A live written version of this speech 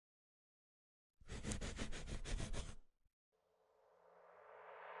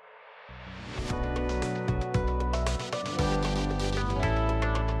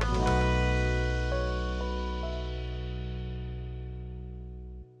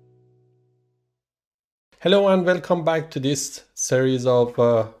Hello and welcome back to this series of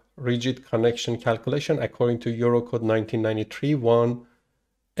rigid connection calculation according to Eurocode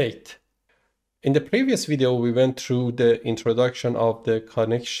 1993-1-8. In the previous video, we went through the introduction of the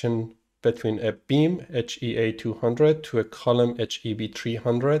connection between a beam HEA 200 to a column HEB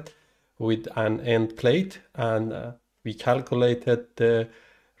 300 with an end plate, and we calculated the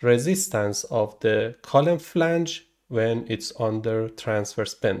resistance of the column flange when it's under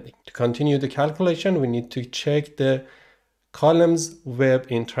transverse bending. To continue the calculation, we need to check the column's web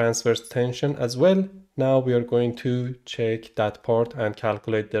in transverse tension as well. Now we are going to check that part and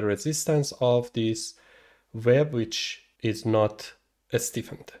calculate the resistance of this web, which is not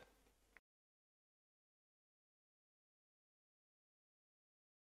stiffened.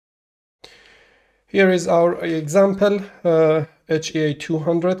 Here is our example, HEA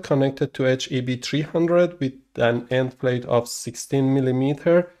 200 connected to HEB 300 with an end plate of 16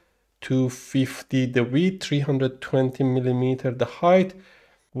 mm, 250 the width, 320 mm the height,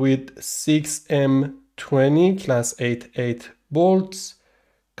 with 6M20 class 8 bolts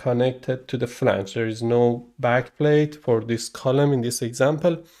connected to the flange. There is no back plate for this column in this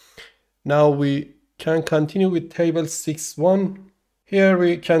example. Now we can continue with table 6.1. Here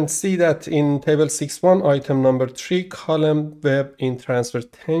we can see that in table 6.1, item number 3, column web in transverse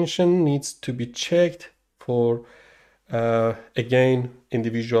tension needs to be checked for, again,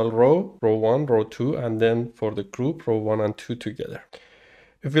 individual row 1, row 2, and then for the group, row 1 and 2 together.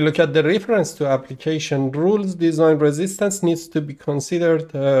 If we look at the reference to application rules, design resistance needs to be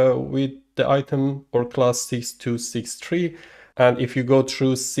considered with the item or class 6263. And if you go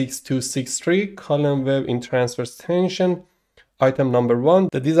through 6263, column web in transverse tension, item number 1,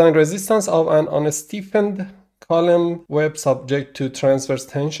 the design resistance of an unstiffened column web subject to transverse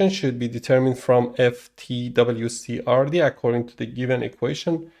tension should be determined from FTWCRD according to the given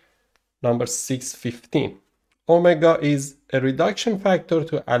equation number 615. Omega is a reduction factor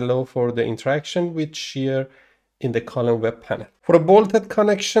to allow for the interaction with shear in the column web panel. For a bolted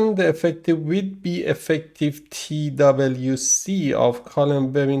connection, the effective width B effective TWC of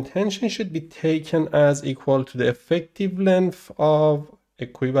column web in tension should be taken as equal to the effective length of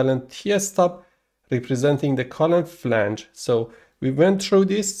equivalent T-stop representing the column flange. So we went through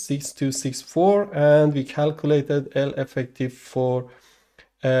this 6264 and we calculated L effective for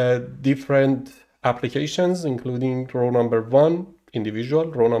different applications, including row number 1 individual,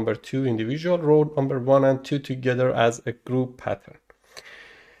 row number 2 individual, row number 1 and 2 together as a group pattern.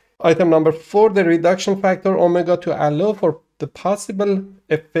 Item number 4, the reduction factor omega to allow for the possible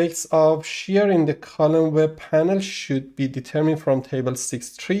effects of shear in the column web panel should be determined from table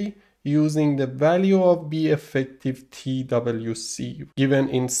 6.3 using the value of B effective TWC given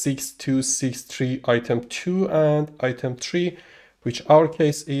in 6263 item 2 and item 3, which our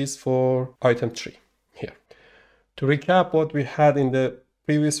case is for item 3 here. To recap what we had in the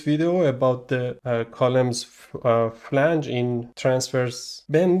previous video about the column's flange in transverse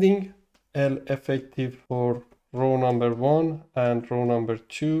bending, L effective for row number 1 and row number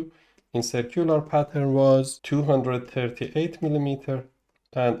 2 in circular pattern was 238 mm,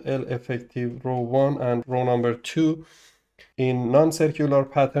 and L effective row 1 and row number 2 in non-circular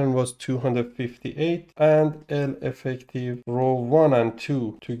pattern was 258, and L effective row 1 and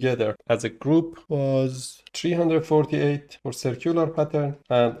 2 together as a group was 348 for circular pattern,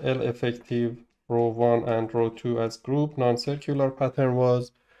 and L effective row 1 and row 2 as group non-circular pattern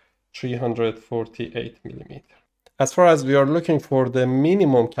was 348 mm. As far as we are looking for the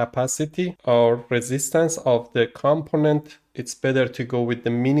minimum capacity or resistance of the component, it's better to go with the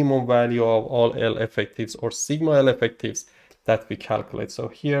minimum value of all L effectives or sigma L effectives that we calculate. So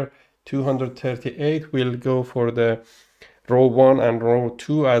here 238 will go for the row 1 and row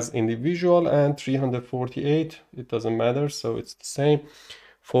 2 as individual, and 348, it doesn't matter, so it's the same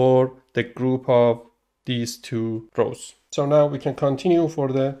for the group of these two rows. So now we can continue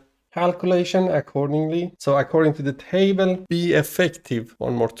for the calculation accordingly. So according to the table, B effective,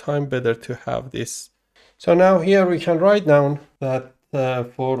 one more time, better to have this. So now here we can write down that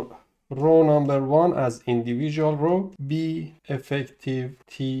for row number 1 as individual row, B effective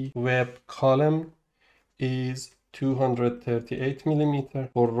T web column is 238 mm.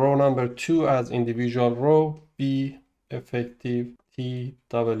 For row number 2 as individual row, B effective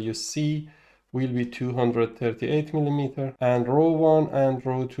TWC will be 238 mm, and row 1 and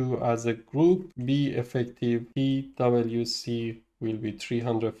row 2 as a group, B effective TWC will be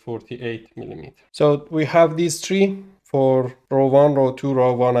 348 mm. So we have these three for row 1, row 2,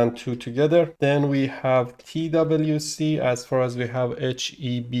 row 1 and 2 together. Then we have TWC as far as we have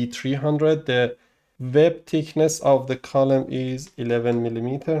HEB 300. The web thickness of the column is 11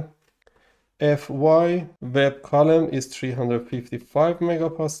 mm. Fy web column is 355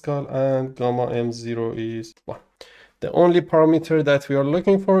 megapascal and gamma m0 is 1. The only parameter that we are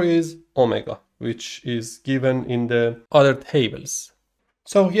looking for is omega, which is given in the other tables.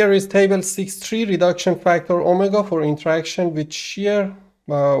 So here is table 6.3 reduction factor omega for interaction with shear.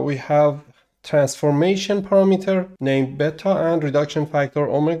 We have transformation parameter named beta and reduction factor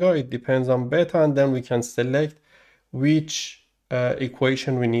omega. It depends on beta, and then we can select which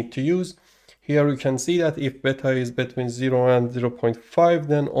equation we need to use. Here you can see that if beta is between 0 and 0.5,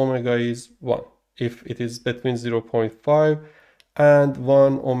 then omega is 1. If it is between 0.5 and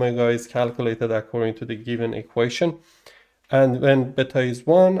 1, omega is calculated according to the given equation. And when beta is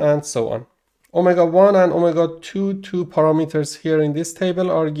 1, and so on. Omega 1 and omega 2, two parameters here in this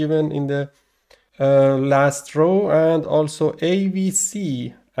table, are given in the last row, and also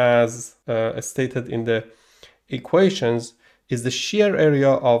AVC, as stated in the equations, is the shear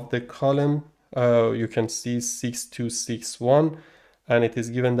area of the column. You can see 6261, and it is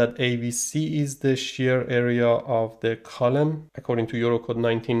given that AVC is the shear area of the column according to Eurocode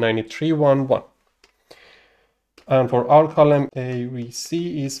 1993-11. And for our column,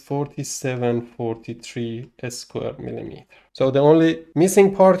 AVC is 4743 square millimeter. So the only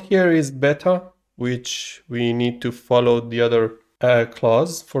missing part here is beta, which we need to follow the other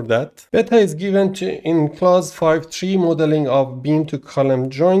clause for that. Beta is given in clause 5.3, modeling of beam to column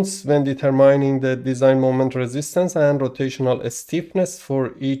joints, when determining the design moment resistance and rotational stiffness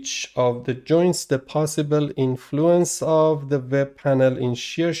for each of the joints. The possible influence of the web panel in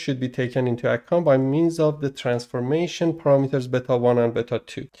shear should be taken into account by means of the transformation parameters beta 1 and beta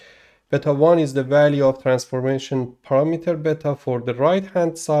 2. Beta 1 is the value of transformation parameter beta for the right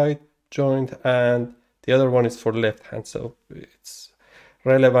hand side joint, and the other one is for left hand, so it's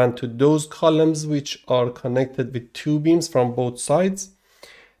relevant to those columns which are connected with two beams from both sides.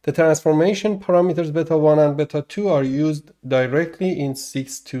 The transformation parameters beta 1 and beta 2 are used directly in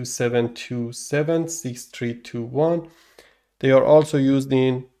 62727, 6321. They are also used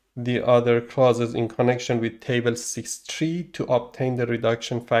in the other clauses in connection with table 6.3 to obtain the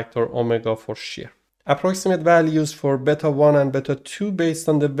reduction factor omega for shear. Approximate values for beta 1 and beta 2 based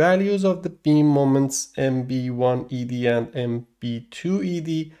on the values of the beam moments MB1ED and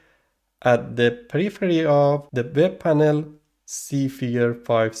MB2ED at the periphery of the web panel. See figure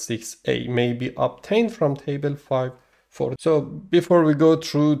 5.6a may be obtained from table 5.4. So before we go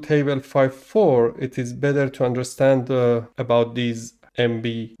through table 5.4, it is better to understand about these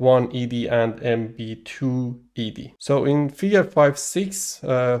MB1ED and MB2ED. So in figure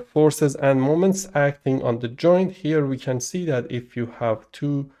 5.6, forces and moments acting on the joint, here we can see that if you have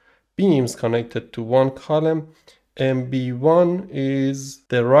two beams connected to one column, MB1 is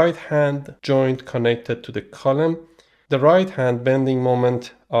the right hand joint connected to the column. The right hand bending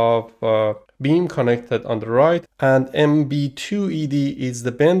moment of beam connected on the right, and MB2ED is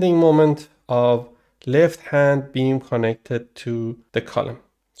the bending moment of left hand beam connected to the column.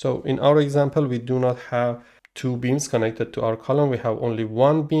 So in our example, we do not have two beams connected to our column. We have only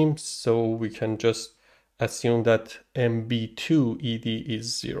one beam, so we can just assume that MB2ED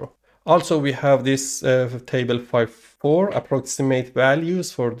is 0. Also, we have this table 5.4, approximate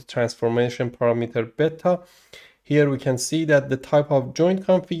values for the transformation parameter beta. Here we can see that the type of joint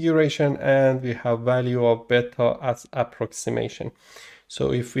configuration, and we have value of beta as approximation.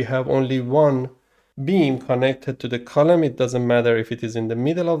 So if we have only one beam connected to the column, it doesn't matter if it is in the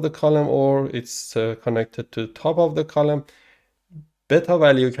middle of the column or it's connected to the top of the column, beta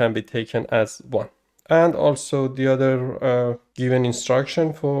value can be taken as 1. And also the other given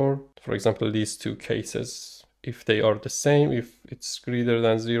instruction for example, these two cases, if they are the same, if it's greater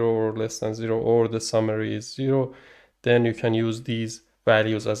than 0 or less than 0, or the summary is 0, then you can use these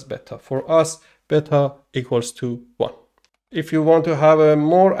values as beta. For us, beta equals to 1. If you want to have a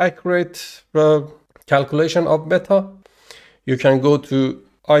more accurate calculation of beta, you can go to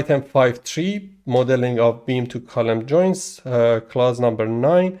item 5.3, modeling of beam to column joints, clause number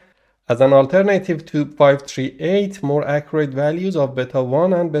 9. As an alternative to 5.3.8, more accurate values of beta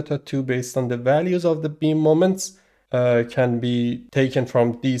 1 and beta 2 based on the values of the beam moments can be taken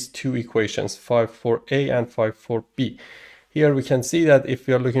from these two equations, 5.4a and 5.4b. Here we can see that if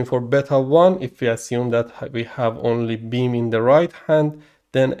we are looking for beta 1, if we assume that we have only beam in the right hand,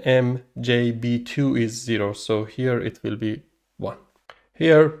 then MJB2 is 0. So here it will be 1.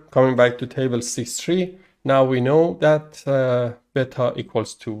 Here, coming back to table 6.3, now we know that beta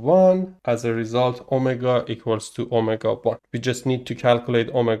equals to 1. As a result, omega equals to omega 1. We just need to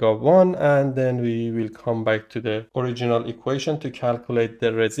calculate omega 1, and then we will come back to the original equation to calculate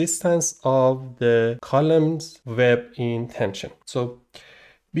the resistance of the column's web in tension. So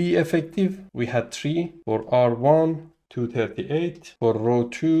Be effective, we had 3 for R1, 238, for row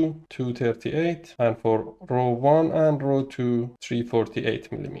 2, 238, and for row 1 and row 2, 348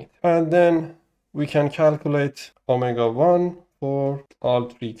 millimeter. And then we can calculate omega 1 for all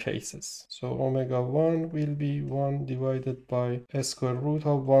 3 cases. So omega 1 will be 1 divided by square root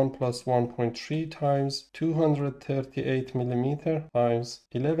of 1 plus 1.3 times 238 millimeter times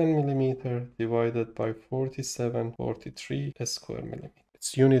 11 millimeter divided by 4743 square millimeter.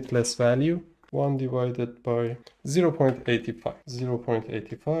 It's unitless value. 1 divided by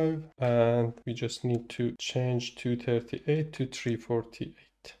 0.85, and we just need to change 238 to 348.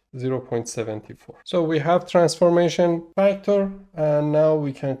 0.74. So we have transformation factor, and now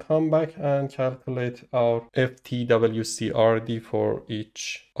we can come back and calculate our FTWCRD for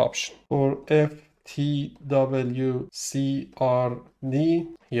each option. For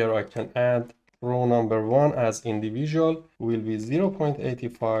FTWCRD, here I can add row number 1 as individual will be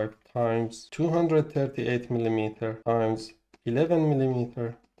 0.85 times 238 millimeter times 11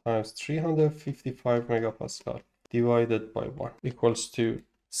 millimeter times 355 megapascal divided by 1 equals to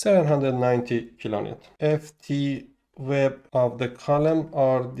 790 kilonewton. FT web of the column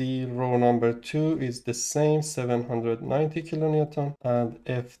RD row number 2 is the same, 790 kilonewton, and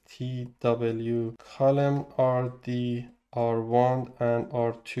FTW column RD R1 and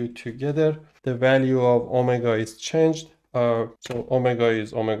R2 together, the value of omega is changed. So omega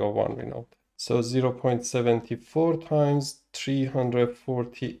is omega 1, we know. So 0.74 times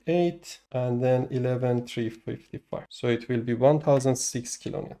 348 and then 11,355. So it will be 1006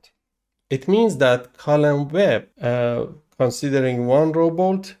 kilonewton. It means that column web, considering one row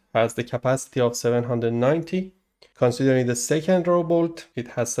bolt, has the capacity of 790. Considering the second row bolt, it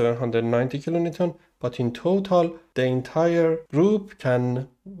has 790 kilonewton. But in total, the entire group can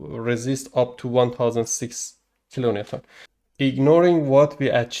resist up to 1006 kilonewton. Ignoring what we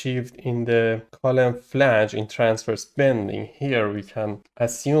achieved in the column flange in transverse bending, here we can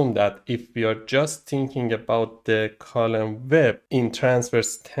assume that if we are just thinking about the column web in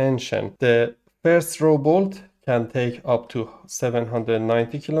transverse tension, the first row bolt can take up to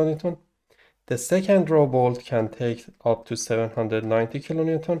 790 kilonewton. The second row bolt can take up to 790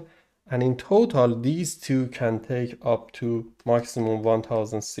 kilonewton. And in total, these two can take up to maximum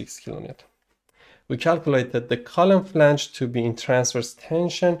 1006 kilonewton. We calculated the column flange to be in transverse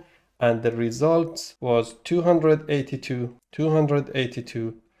tension, and the result was 282,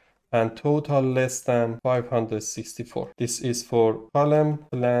 282, and total less than 564. This is for column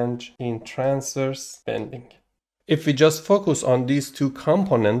flange in transverse bending. If we just focus on these two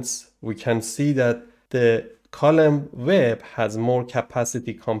components, we can see that the column web has more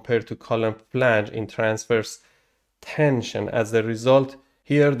capacity compared to column flange in transverse tension. As a result,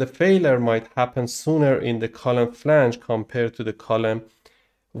 here the failure might happen sooner in the column flange compared to the column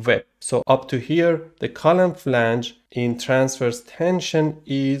web. So up to here, the column flange in transverse tension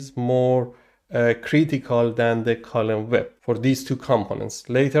is more critical than the column web for these two components.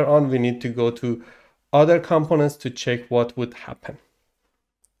 Later on, we need to go to other components to check what would happen.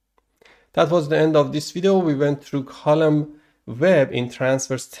 That was the end of this video. We went through column web in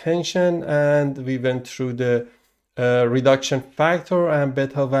transverse tension, and we went through the reduction factor and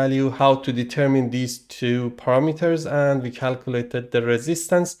beta value, how to determine these two parameters, and we calculated the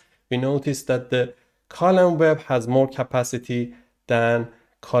resistance. We noticed that the column web has more capacity than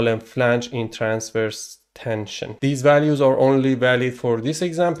column flange in transverse tension. These values are only valid for this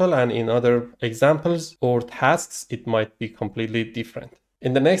example, and in other examples or tasks, it might be completely different.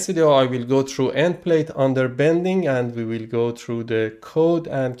 In the next video, I will go through endplate under bending, and we will go through the code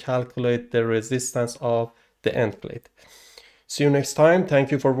and calculate the resistance of the endplate. See you next time. Thank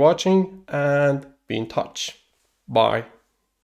you for watching, and be in touch. Bye.